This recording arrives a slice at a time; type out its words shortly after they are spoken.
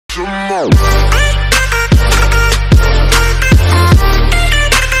Hey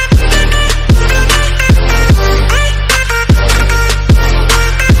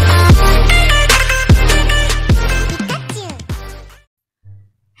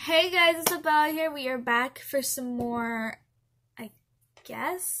guys, it's Abella here. We are back for some more, I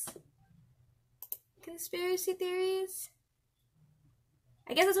guess, conspiracy theories?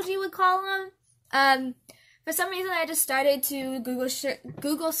 I guess that's what you would call them. For some reason I just started to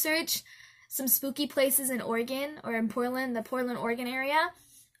Google search some spooky places in Oregon, or in Portland, the Portland, Oregon area.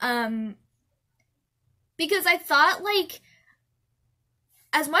 Because I thought, like,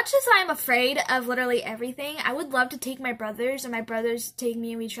 as much as I'm afraid of literally everything, I would love to take my brothers, and my brothers take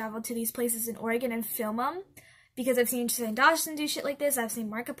me, and we travel to these places in Oregon and film them. Because I've seen Tristan Dawson do shit like this. I've seen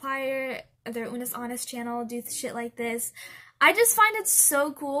Markiplier, their Unis Honest channel, do shit like this. I just find it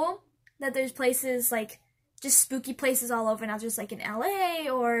so cool that there's places, like, just spooky places all over, not just, like, in LA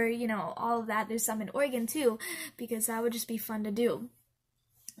or, you know, all of that. There's some in Oregon, too, because that would just be fun to do.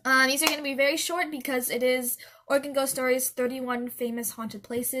 These are going to be very short because it is Oregon Ghost Stories, 31 famous haunted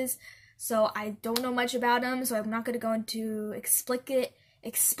places. So I don't know much about them, so I'm not going to go into explicit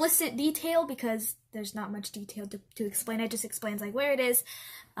detail because there's not much detail to explain. It just explains, like, where it is,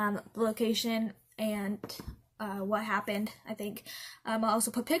 the location, and what happened, I think. I'll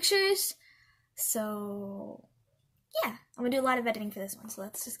also put pictures. So, yeah, I'm going to do a lot of editing for this one, so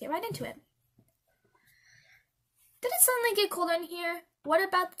let's just get right into it. Did it suddenly get colder in here? What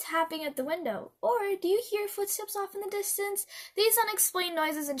about the tapping at the window? Or do you hear footsteps off in the distance? These unexplained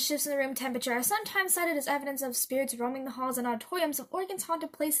noises and shifts in the room temperature are sometimes cited as evidence of spirits roaming the halls and auditoriums of Oregon's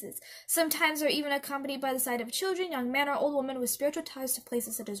haunted places. Sometimes they're even accompanied by the sight of children, young men, or old women with spiritual ties to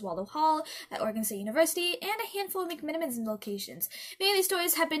places such as Waldo Hall at Oregon State University and a handful of McMiniman's locations. Many of these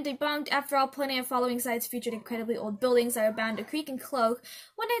stories have been debunked. After all, plenty of following sites featured incredibly old buildings that are bound to creak and cloak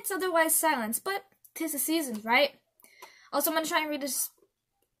when it's otherwise silence. But 'tis the season, right? Also, I'm going to try and read as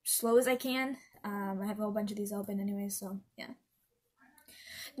slow as I can. I have a whole bunch of these open anyway, so yeah.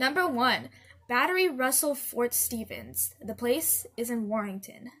 Number 1, Battery Russell Fort Stevens. The place is in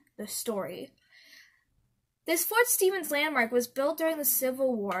Warrington. The story. This Fort Stevens landmark was built during the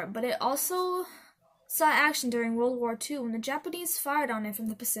Civil War, but it also saw action during World War II when the Japanese fired on it from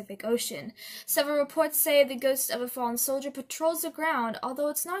the Pacific Ocean. Several reports say the ghost of a fallen soldier patrols the ground, although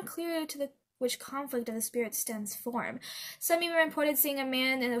it's not clear to which conflict of the spirit stems from. Some even reported seeing a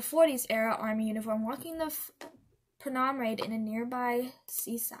man in the 40s era army uniform walking the promenade in a nearby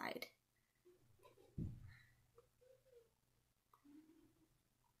seaside.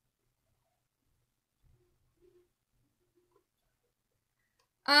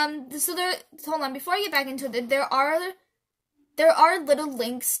 Hold on, before I get back into it, there are little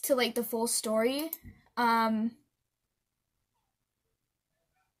links to, like, the full story.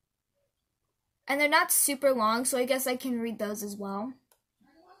 And they're not super long, so I guess I can read those as well.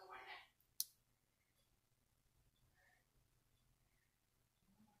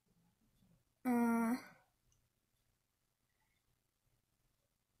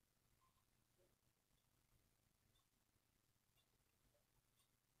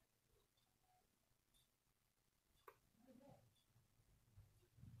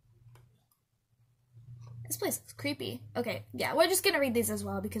 This place looks creepy. Okay, yeah, we're just gonna read these as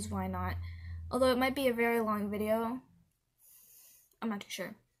well, because why not? Although it might be a very long video. I'm not too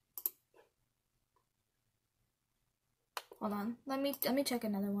sure. Hold on. Let me check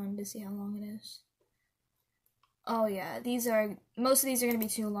another one to see how long it is. Oh yeah, most of these are going to be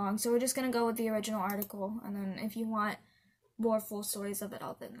too long, so we're just going to go with the original article, and then if you want more full stories of it,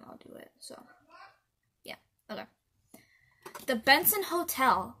 I'll do it. So, yeah. Okay. The Benson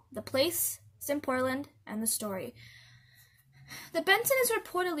Hotel. The place is in Portland, and the story. The Benson is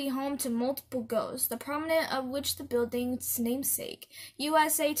reportedly home to multiple ghosts, the prominent of which the building's namesake.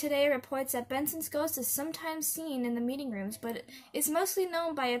 USA Today reports that Benson's ghost is sometimes seen in the meeting rooms, but is mostly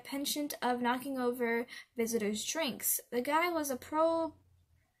known by a penchant of knocking over visitors' drinks. This guy was a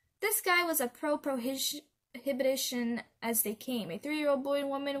pro-prohibition as they came. A 3-year-old boy and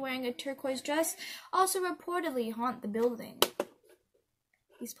woman wearing a turquoise dress also reportedly haunt the building.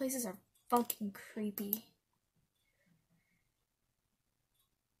 These places are fucking creepy.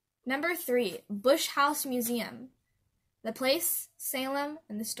 Number 3, Bush House Museum. The place, Salem,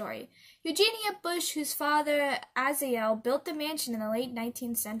 and the story. Eugenia Bush, whose father, Azael, built the mansion in the late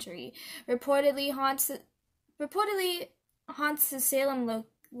 19th century, reportedly haunts the Salem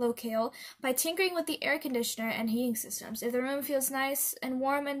locale by tinkering with the air conditioner and heating systems. If the room feels nice and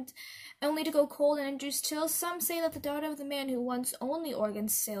warm and only to go cold and induce chills, some say that the daughter of the man who once owned the Oregon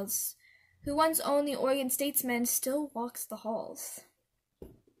statesman still walks the halls.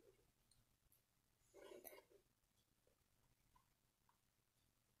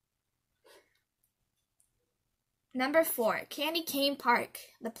 Number 4, Candy Cane Park,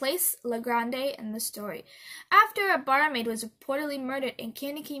 the place, La Grande, and the story. After a barmaid was reportedly murdered in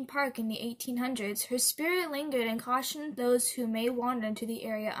Candy Cane Park in the 1800s, her spirit lingered and cautioned those who may wander into the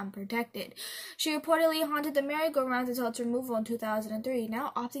area unprotected. She reportedly haunted the merry-go-rounds until its removal in 2003,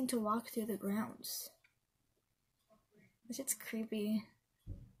 now opting to walk through the grounds. This shit's creepy.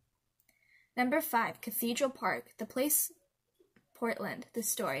 Number 5, Cathedral Park, the place, Portland, the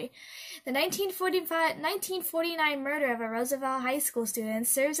story. The 1949 murder of a Roosevelt High School student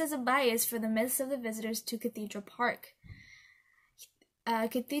serves as a bias for the myths of the visitors to Cathedral Park.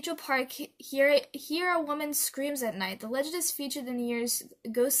 Cathedral Park, here a woman screams at night. The legend is featured in the year's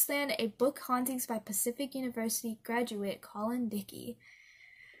Ghostland, a book hauntings by Pacific University graduate Colin Dickey.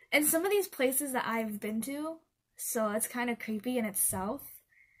 And some of these places that I've been to, so it's kind of creepy in itself.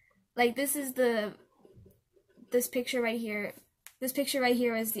 Like this picture right here. This picture right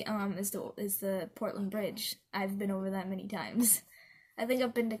here is the Portland Bridge. I've been over that many times. I think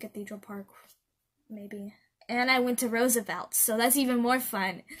I've been to Cathedral Park, maybe. And I went to Roosevelt, so that's even more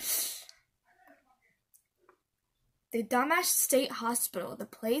fun. The Dammasch State Hospital, the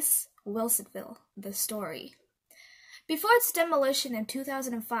place, Wilsonville, the story. Before its demolition in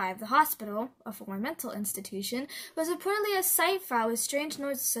 2005, the hospital, a former mental institution, was reportedly a site fraught with strange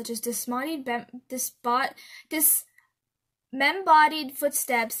noises such as disembodied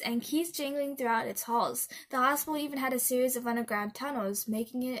footsteps and keys jingling throughout its halls. The hospital even had a series of underground tunnels,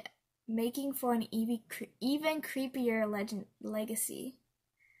 making for an even creepier legacy.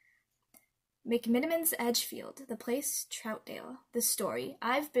 McMiniman's Edgefield, the place, Troutdale, the story.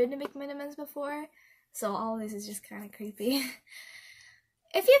 I've been to McMiniman's before, so all this is just kind of creepy.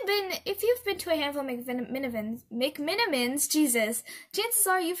 If you've been to a handful of McMinimans, Jesus, chances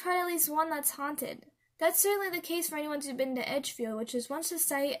are you've heard at least one that's haunted. That's certainly the case for anyone who's been to Edgefield, which was once the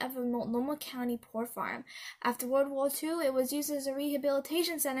site of a Multnomah County poor farm. After World War II, it was used as a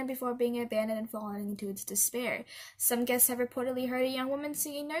rehabilitation center before being abandoned and falling into its despair. Some guests have reportedly heard a young woman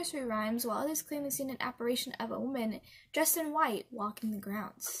singing nursery rhymes, while others claim to have seen an apparition of a woman dressed in white walking the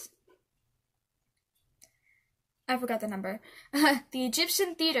grounds. I forgot the number. The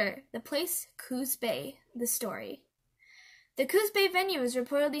Egyptian Theater, the place, Coos Bay, the story. The Coos Bay venue is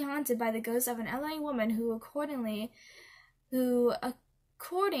reportedly haunted by the ghost of an elderly woman who, according to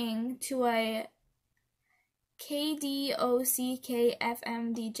a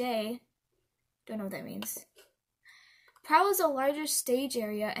KDOCKFM don't know what that means, prowls a larger stage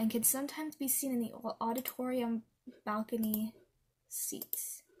area and can sometimes be seen in the auditorium balcony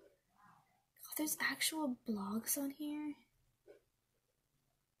seats. God, there's actual blogs on here?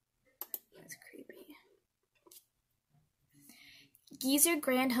 That's creepy. Geezer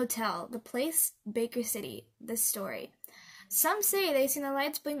Grand Hotel, the place, Baker City, the story. Some say they've seen the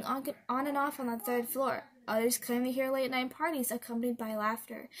lights blink on and off on the 3rd floor. Others claim to hear late-night parties accompanied by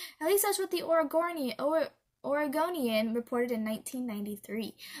laughter. At least that's what the Oregonian reported in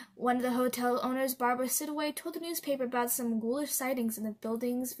 1993. One of the hotel owners, Barbara Sidaway, told the newspaper about some ghoulish sightings in the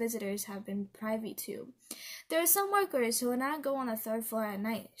buildings visitors have been privy to. There are some workers who will not go on the 3rd floor at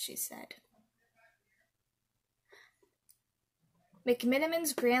night, she said.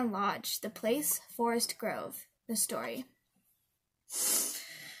 McMiniman's Grand Lodge, the place, Forest Grove, the story.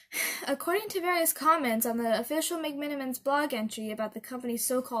 According to various comments on the official McMiniman's blog entry about the company's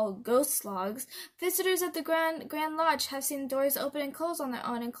so-called ghost logs, visitors at the Grand Lodge have seen doors open and close on their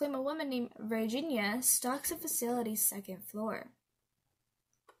own and claim a woman named Virginia stalks the facility's 2nd floor.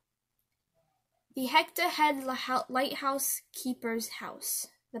 The Hector Head Lighthouse Keeper's House,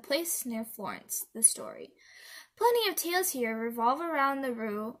 the place near Florence, the story. Plenty of tales here revolve around that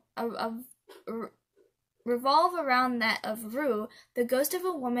of Rue, the ghost of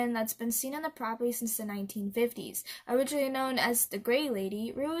a woman that's been seen on the property since the 1950s. Originally known as the Grey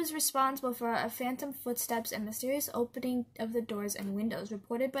Lady, Rue is responsible for a phantom footsteps and mysterious opening of the doors and windows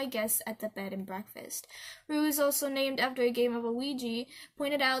reported by guests at the bed and breakfast. Rue is also named after a game of Ouija,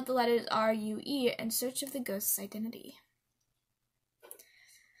 pointed out the letters R-U-E in search of the ghost's identity.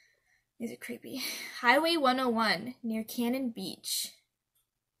 These are creepy. Highway 101, near Cannon Beach.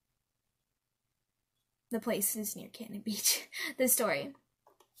 The place is near Cannon Beach. The story.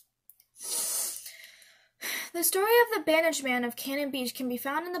 The story of the Banished Man of Cannon Beach can be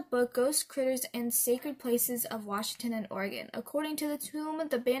found in the book Ghost Critters and Sacred Places of Washington and Oregon. According to the tomb,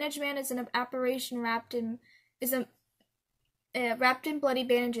 the Banished Man is an apparition wrapped in bloody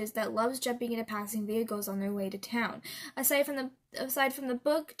bandages that loves jumping into passing vehicles on their way to town. Aside from the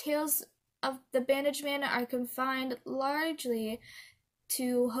book, tales of the Banished Man are confined largely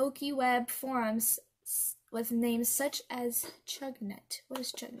to hokey web forums with names such as Chugnet. What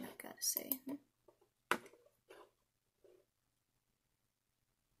does Chugnet got to say?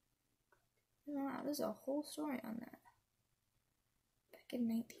 Wow, there's a whole story on that. Back in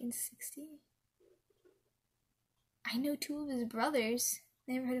 1960. I know two of his brothers.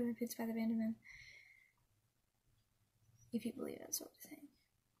 Never heard of a Pitts by the Abandonment. If you believe that sort of thing.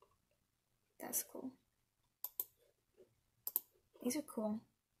 That's cool. These are cool.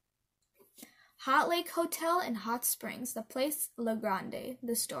 Hot Lake Hotel in Hot Springs. The place La Grande.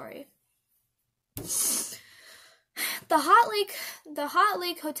 The story. The Hot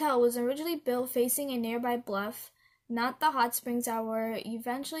Lake Hotel was originally built facing a nearby bluff, not the hot springs that were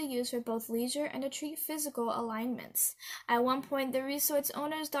eventually used for both leisure and to treat physical alignments. At one point, the resort's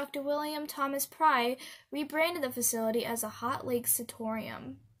owners, Dr. William Thomas Pry, rebranded the facility as a Hot Lake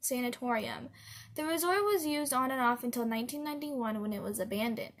Sanatorium. The resort was used on and off until 1991 when it was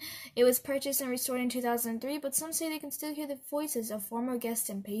abandoned. It was purchased and restored in 2003, but some say they can still hear the voices of former guests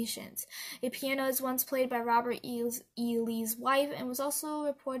and patients. A piano is once played by Robert E. Lee's wife and was also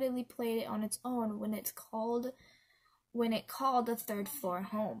reportedly played on its own when it called the third floor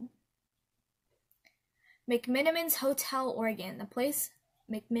home. McMiniman's Hotel, Oregon. The place,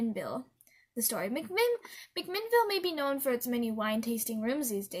 McMinnville. The story. McMinnville may be known for its many wine-tasting rooms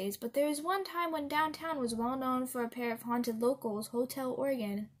these days, but there is one time when downtown was well known for a pair of haunted locals. Hotel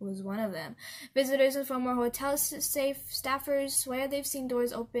Oregon was one of them. Visitors and former hotel staffers swear they've seen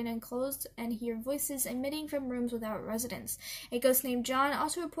doors open and closed and hear voices emitting from rooms without residents. A ghost named John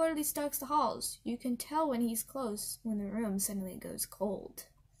also reportedly stalks the halls. You can tell when he's close when the room suddenly goes cold.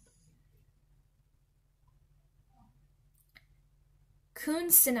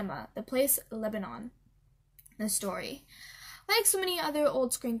 Kuhn Cinema, the place, Lebanon. The story. Like so many other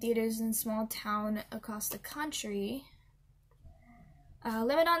old screen theaters in small town across the country,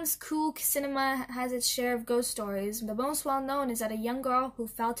 Lebanon's Kuhn Cinema has its share of ghost stories. The most well-known is that a young girl who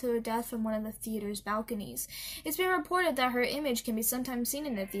fell to her death from one of the theater's balconies. It's been reported that her image can be sometimes seen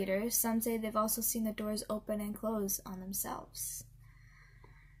in the theater. Some say they've also seen the doors open and close on themselves.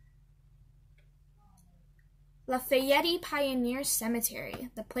 Lafayette Pioneer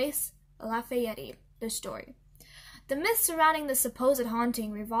Cemetery. The place, Lafayette. The story. The myth surrounding the supposed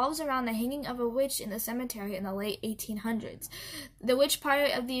haunting revolves around the hanging of a witch in the cemetery in the late 1800s. The witch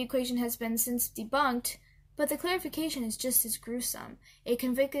part of the equation has been since debunked, but the clarification is just as gruesome. A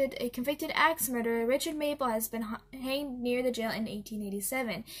convicted axe murderer, Richard Mabel, has been hanged near the jail in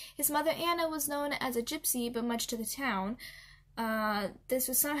 1887. His mother, Anna, was known as a gypsy, but much to the town. This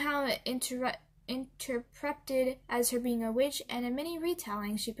was somehow interpreted as her being a witch, and in many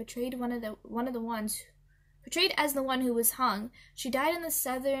retellings she portrayed as the one who was hung. She died in the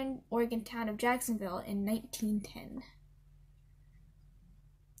southern Oregon town of Jacksonville in 1910.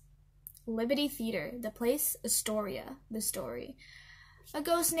 Liberty Theater. The place, Astoria. The story. A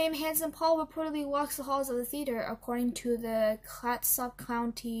ghost named Handsome Paul reportedly walks the halls of the theater, according to the Clatsop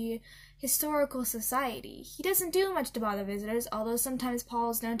County Historical Society. He doesn't do much to bother visitors, although sometimes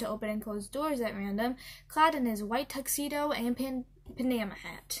Paul is known to open and close doors at random, clad in his white tuxedo and Panama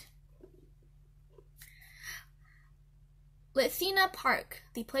hat. Lithena Park.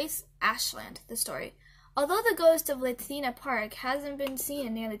 The place, Ashland. The story. Although the ghost of Lithena Park hasn't been seen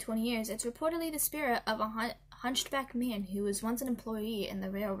in nearly 20 years, it's reportedly the spirit of a hunchback man who was once an employee in the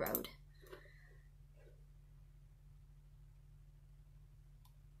railroad.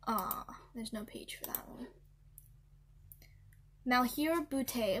 There's no page for that one. Malheur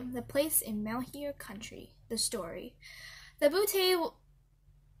Butte, the place in Malheur Country. The story. The Butte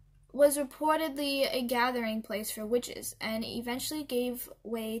was reportedly a gathering place for witches, and eventually gave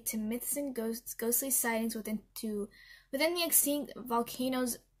way to myths and ghostly sightings within the extinct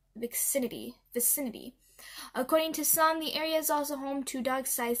volcano's vicinity. According to some, the area is also home to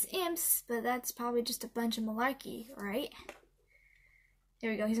dog-sized imps, but that's probably just a bunch of malarkey, right? Here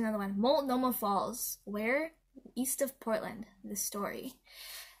we go, here's another one. Multnomah Falls. Where? East of Portland. The story.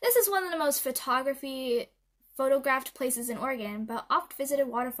 This is one of the most photographed places in Oregon, but oft-visited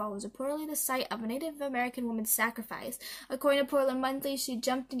waterfall was reportedly the site of a Native American woman's sacrifice. According to Portland Monthly, she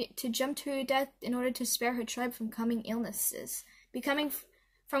jumped to her death in order to spare her tribe from coming illness.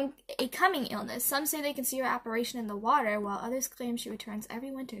 Some say they can see her apparition in the water, while others claim she returns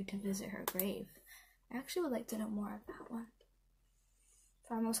every winter to visit her grave. I actually would like to know more of that one.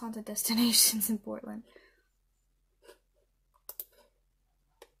 For our most haunted destinations in Portland.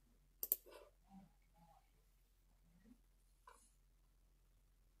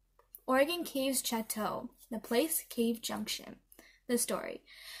 Oregon Caves Chateau. The place, Cave Junction. The story.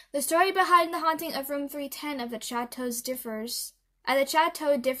 The story behind the haunting of room 310 of the Chateaus differs At the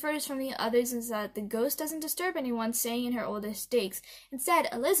chateau differs from the others is that the ghost doesn't disturb anyone staying in her oldest stakes. Instead,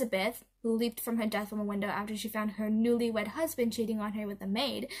 Elizabeth, who leaped from her death from a window after she found her newlywed husband cheating on her with a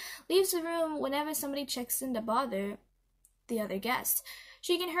maid, leaves the room whenever somebody checks in to bother the other guests.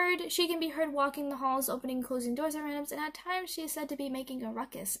 She can be heard walking the halls, opening and closing doors at randoms, and at times she is said to be making a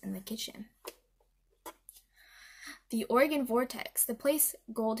ruckus in the kitchen. The Oregon Vortex, the place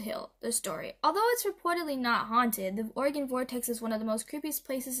Gold Hill, the story. Although it's reportedly not haunted, the Oregon Vortex is one of the most creepiest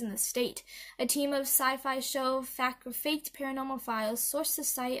places in the state. A team of sci-fi show faked paranormal files sourced the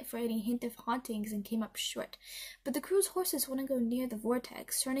site for any hint of hauntings and came up short. But the crew's horses wouldn't go near the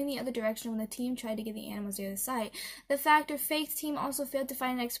vortex, turning the other direction when the team tried to get the animals near the site. The fact or faked team also failed to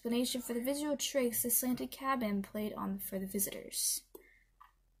find an explanation for the visual tricks the slanted cabin played on for the visitors.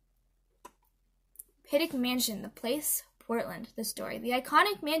 Pittock Mansion, the place, Portland, the story. The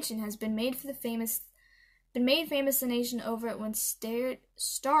iconic mansion has been made famous the nation over it when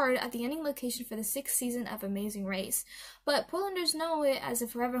starred at the ending location for the 6th season of Amazing Race. But Portlanders know it as the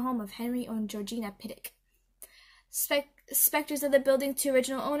forever home of Henry and Georgina Pittock. Specters of the building's 2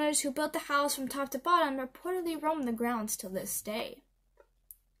 original owners who built the house from top to bottom reportedly roam the grounds till this day.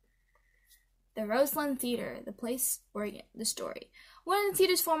 The Roseland Theater, the place, Oregon, the story. One of the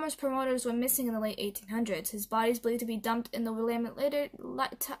theater's former promoters went missing in the late 1800s. His body is believed to be dumped in the Willamette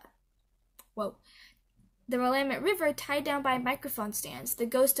River, tied down by microphone stands. The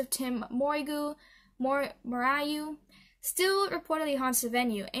ghost of Tim Morayu still reportedly haunts the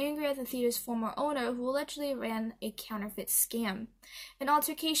venue, angry at the theater's former owner, who allegedly ran a counterfeit scam. An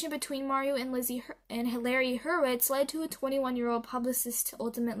altercation between Mario and Larry Hurwitz led to a 21-year-old publicist's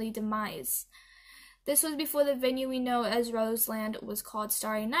ultimately demise. This was before the venue we know as Roseland was called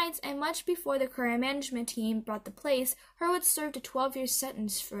Starry Nights, and much before the current management team bought the place. Hurwitz served a 12-year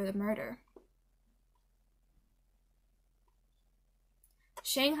sentence for the murder.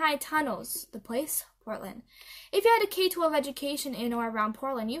 Shanghai Tunnels, the place, Portland. If you had a K-12 education in or around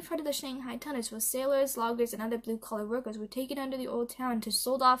Portland, you've heard of the Shanghai Tunnels, where sailors, loggers, and other blue-collar workers were taken under the old town to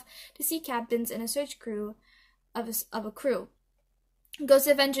sold off to sea captains and a search crew of a crew. Ghost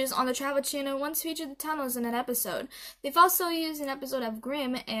Adventures on the Travel Channel once featured the tunnels in an episode. They've also used an episode of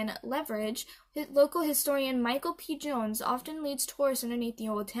Grimm and Leverage. Local historian Michael P. Jones often leads tourists underneath the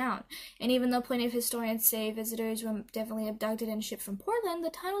old town. And even though plenty of historians say visitors were definitely abducted and shipped from Portland, the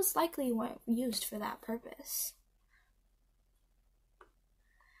tunnels likely weren't used for that purpose.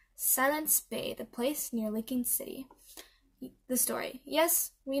 Silence Bay, the place near Lincoln City. The story.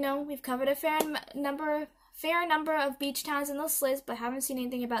 Yes, we know we've covered a fair number of beach towns in this list, but haven't seen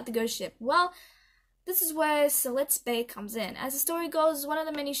anything about the ghost ship. Well, this is where Silence Bay comes in. As the story goes, one of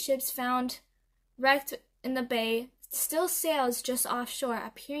the many ships found wrecked in the bay still sails just offshore,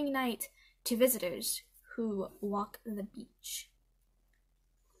 appearing night to visitors who walk the beach.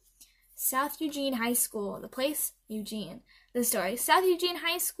 South Eugene High School, the place, Eugene. The story. South Eugene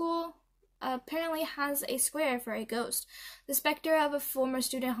High School apparently has a square for a ghost. The specter of a former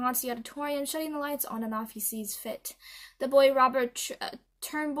student haunts the auditorium, shutting the lights on and off he sees fit. The boy Robert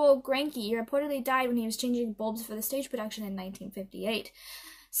Turnbull Granke reportedly died when he was changing bulbs for the stage production in 1958.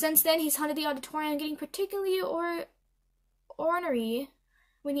 Since then, he's haunted the auditorium, getting particularly ornery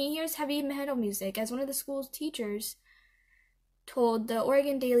when he hears heavy metal music, as one of the school's teachers told the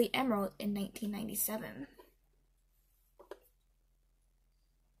Oregon Daily Emerald in 1997.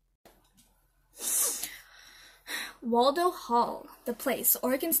 Waldo Hall, the place,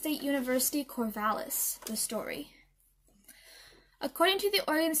 Oregon State University, Corvallis, the story. According to the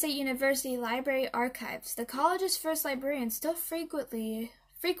Oregon State University Library Archives, the college's first librarian still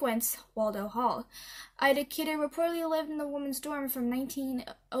frequents Waldo Hall. Ida Kidder reportedly lived in the woman's dorm from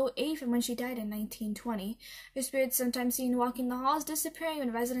 1908 from when she died in 1920. Her spirit sometimes seen walking the halls, disappearing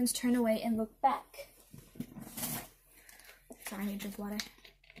when residents turn away and look back. Sorry, I need to drink water.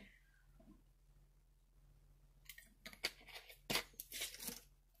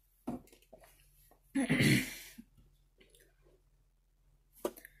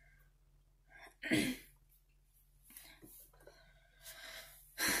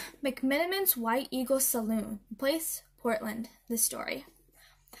 McMiniman's White Eagle Saloon, place, Portland, the story.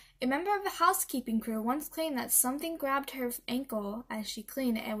 A member of the housekeeping crew once claimed that something grabbed her ankle as she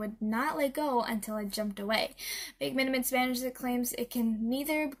cleaned and would not let go until it jumped away. McMiniman's manager claims it can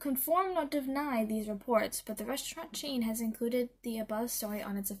neither confirm nor deny these reports, but the restaurant chain has included the above story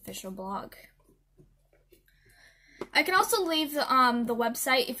on its official blog. I can also leave the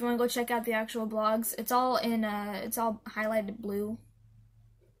website if you want to go check out the actual blogs. It's all in it's all highlighted blue.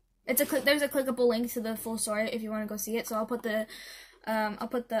 There's a clickable link to the full story if you want to go see it. So I'll put the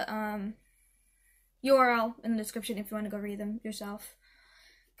URL in the description if you want to go read them yourself.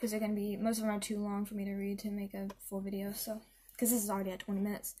 Because they're going to be, most of them are too long for me to read to make a full video, so. Because this is already at 20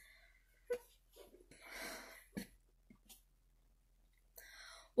 minutes.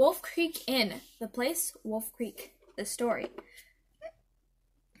 Wolf Creek Inn. The place, Wolf Creek. The story.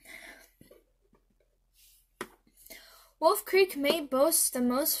 Wolf Creek may boast the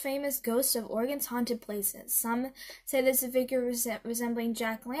most famous ghost of Oregon's haunted places. Some say this is a figure resembling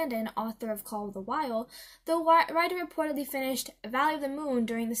Jack London, author of Call of the Wild, the writer reportedly finished Valley of the Moon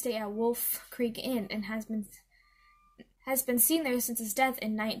during the stay at Wolf Creek Inn and has been seen there since his death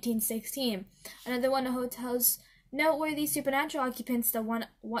in 1916. Another one of the hotel's noteworthy supernatural occupants,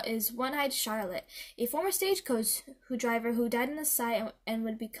 is One-Eyed Charlotte, a former stagecoach driver who died on the site and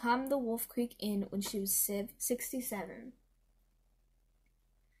would become the Wolf Creek Inn when she was 67.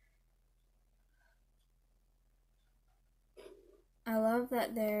 I love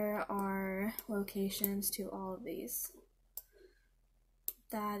that there are locations to all of these.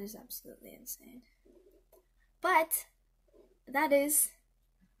 That is absolutely insane. But that is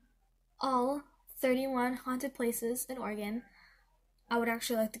all 31 haunted places in Oregon. I would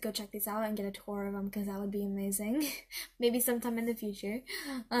actually like to go check these out and get a tour of them because that would be amazing. Maybe sometime in the future.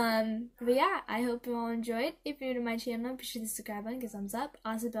 But yeah, I hope you all enjoyed. If you're new to my channel, be sure to subscribe button, give a thumbs up.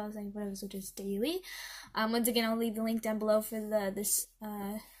 Also, bell saying videos which is daily. Once again, I'll leave the link down below for this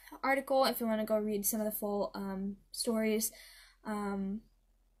article if you want to go read some of the full stories. And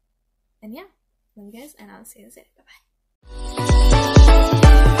yeah, love you guys, and I'll see you later. Bye bye.